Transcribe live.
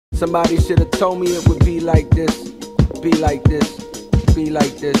Somebody should have told me it would be like this, be like this, be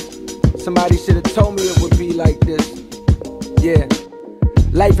like this. Somebody should have told me it would be like this. Yeah.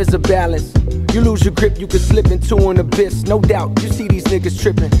 Life is a balance. You lose your grip, you can slip into an abyss. No doubt, you see these niggas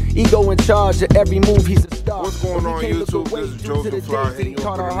tripping. Ego in charge of every move, he's a star. What's going on YouTube? This is JoezMcfly hitting you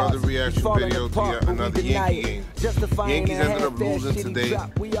up with another reaction video to yet another Yankee game. Yankees ended up losing today,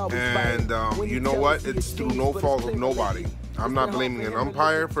 and you know what? It's through no fault of nobody. I'm not blaming an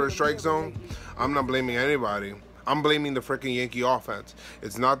umpire for a strike zone. I'm not blaming anybody. I'm blaming the freaking Yankee offense.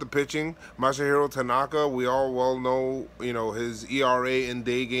 It's not the pitching. Masahiro Tanaka, we all well know, you know, his ERA in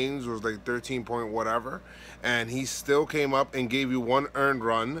day games was like 13 point whatever. And he still came up and gave you one earned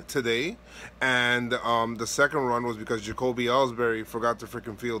run today. And the second run was because Jcole Ellsbury forgot to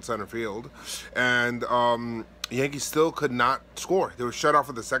freaking field center field. And Yankees still could not score. They were shut out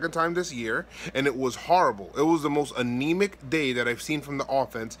for the second time this year, and it was horrible. It was the most anemic day that I've seen from the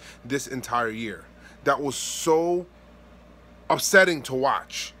offense this entire year. That was so upsetting to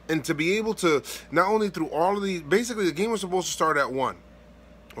watch. And to be able to, not only through all of these, basically the game was supposed to start at 1.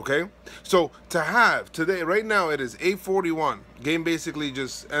 Okay? So to have today, right now it is 8:41. Game basically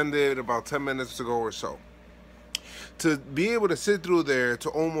just ended about 10 minutes ago or so. To be able to sit through there to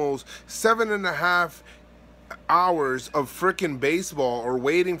almost 7.5 hours of freaking baseball or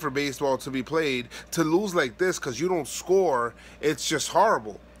waiting for baseball to be played, to lose like this because you don't score, it's just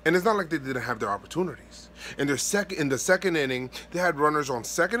horrible. And it's not like they didn't have their opportunities. In the second inning, they had runners on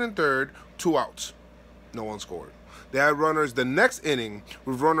second and third, 2 outs. No one scored. They had runners the next inning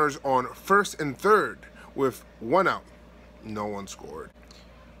with runners on first and third with 1 out. No one scored.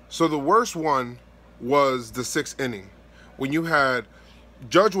 So the worst one was the 6th inning when you had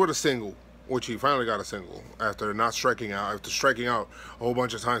Judge with a single, which he finally got a single after not striking out, after striking out a whole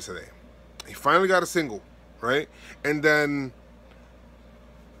bunch of times today. He finally got a single, right? And then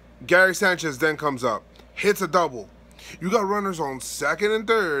Gary Sanchez then comes up, hits a double. You got runners on second and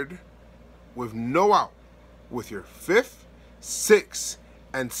third with no out, with your 5th, 6th,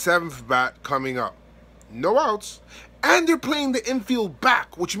 and 7th bat coming up. No outs. And they're playing the infield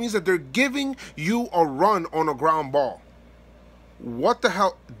back, which means that they're giving you a run on a ground ball. What the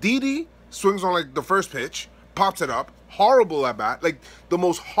hell? Didi swings on like the first pitch, pops it up. Horrible at bat, like the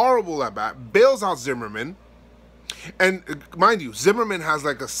most horrible at bat. Bails out Zimmerman. And mind you, Zimmerman has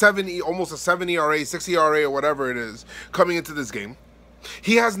like a 7 almost a 7 ERA, 6 ERA, or whatever it is, coming into this game.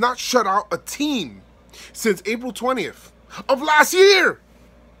 He has not shut out a team since April 20th of last year.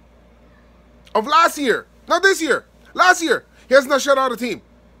 Of last year. Not this year. Last year. He has not shut out a team.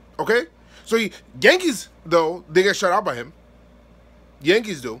 Okay? So Yankees, though, they get shut out by him.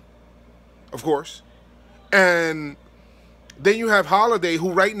 Yankees do. Of course. And then you have Holiday,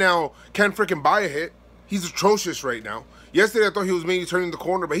 who right now can't freaking buy a hit. He's atrocious right now. Yesterday, I thought he was maybe turning the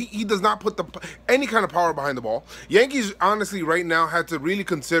corner, but he does not put any kind of power behind the ball. Yankees, honestly, right now, had to really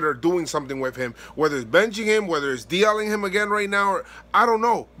consider doing something with him, whether it's benching him, whether it's DLing him again right now, or I don't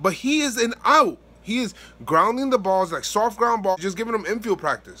know. But he is an out. He is grounding the balls, like soft ground balls, just giving him infield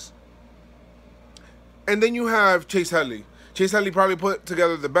practice. And then you have Chase Headley. Chase Headley probably put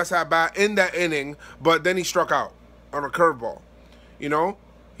together the best at-bat in that inning, but then he struck out on a curveball, you know?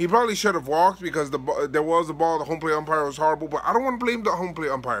 He probably should have walked because there was a ball. The home plate umpire was horrible, but I don't want to blame the home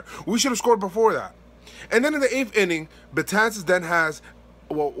plate umpire. We should have scored before that. And then in the 8th inning, Betances then has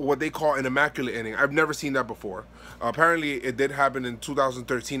what they call an immaculate inning. I've never seen that before. Apparently, it did happen in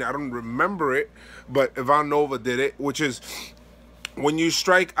 2013. I don't remember it, but Ivan Nova did it, which is when you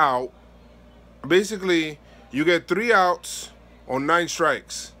strike out, basically, you get 3 outs on 9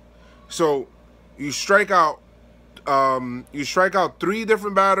 strikes. So you strike out. You strike out 3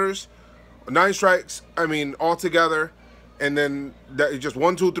 different batters, 9 strikes, I mean, all together, and then that just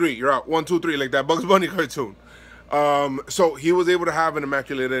 1, 2, 3, you're out. 1, 2, 3, like that Bugs Bunny cartoon. So he was able to have an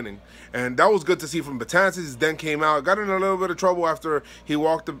immaculate inning, and that was good to see from Betances. Then came out, got in a little bit of trouble after he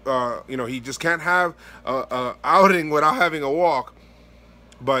walked. You know, he just can't have a outing without having a walk.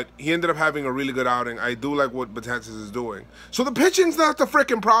 But he ended up having a really good outing. I do like what Betances is doing. So the pitching's not the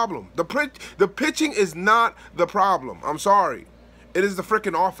freaking problem. The pitching is not the problem. I'm sorry. It is the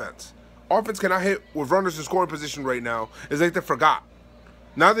freaking offense. Offense cannot hit with runners in scoring position right now. It's like they forgot.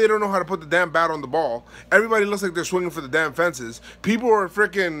 Now they don't know how to put the damn bat on the ball. Everybody looks like they're swinging for the damn fences. People are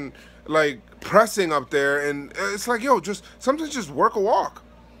freaking, like, pressing up there. And it's like, yo, sometimes just work a walk.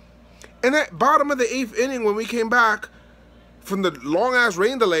 And at bottom of the 8th inning when we came back from the long-ass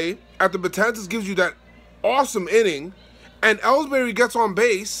rain delay, after Betances gives you that awesome inning, and Ellsbury gets on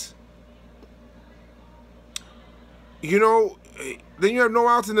base, you know, Then you have no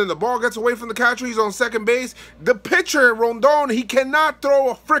outs, and then the ball gets away from the catcher. He's on second base. The pitcher, Rondon, he cannot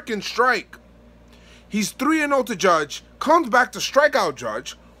throw a freaking strike. He's 3-0 to Judge. Comes back to strikeout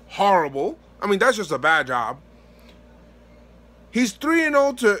Judge. Horrible. I mean, that's just a bad job. He's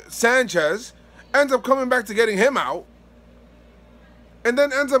 3-0 to Sanchez. Ends up coming back to getting him out. And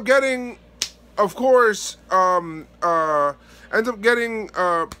then ends up getting, of course, ends up getting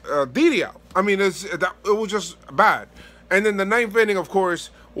Didi out. I mean, it was just bad. And then the ninth inning, of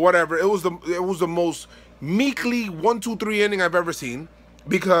course, whatever. It was the most meekly 1-2-3 inning I've ever seen,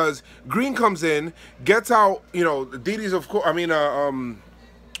 because Green comes in, gets out, you know, Didi's, of course. I mean,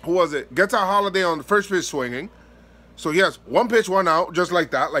 who was it? Gets out Holiday on the first pitch swinging. So he has one pitch, one out, just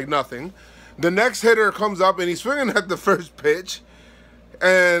like that, like nothing. The next hitter comes up and he's swinging at the first pitch.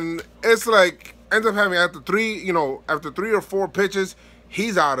 And it's like, ends up having after 3 or 4 pitches,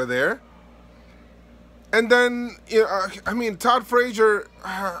 he's out of there. And then, you know, I mean, Todd Frazier,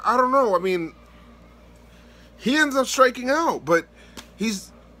 I don't know. I mean, he ends up striking out, but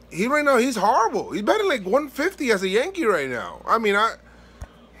right now, he's horrible. He's batting like 150 as a Yankee right now. I mean, I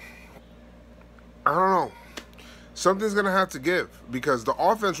don't know. Something's going to have to give, because the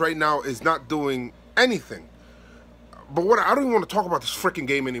offense right now is not doing anything. But I don't even want to talk about this freaking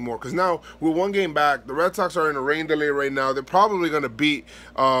game anymore, because now we're 1 game back. The Red Sox are in a rain delay right now. They're probably going to beat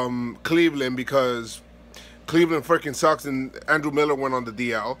Cleveland, because Cleveland freaking sucks and Andrew Miller went on the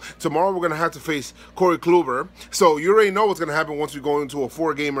DL. Tomorrow we're going to have to face Corey Kluber. So you already know what's going to happen once we go into a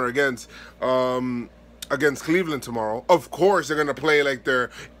 4-gamer against Cleveland tomorrow. Of course, they're going to play like their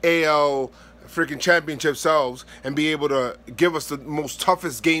AL freaking championship selves and be able to give us the most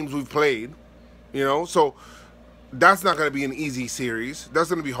toughest games we've played. You know, so that's not going to be an easy series. That's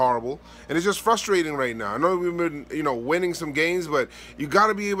going to be horrible. And it's just frustrating right now. I know we've been, you know, winning some games, but you got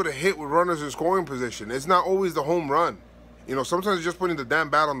to be able to hit with runners in scoring position. It's not always the home run. You know, sometimes it's just putting the damn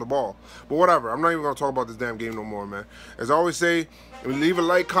bat on the ball. But whatever. I'm not even going to talk about this damn game no more, man. As I always say, leave a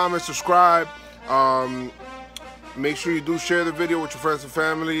like, comment, subscribe. Make sure you do share the video with your friends and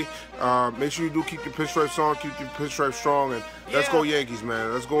family. Make sure you do keep your pinstripes on, keep your pinstripes strong, and let's go Yankees,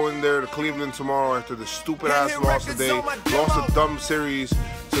 man. Let's go in there to Cleveland tomorrow after the stupid-ass loss today. Lost a dumb series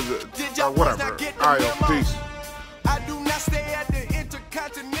to the whatever. All right, yo, peace.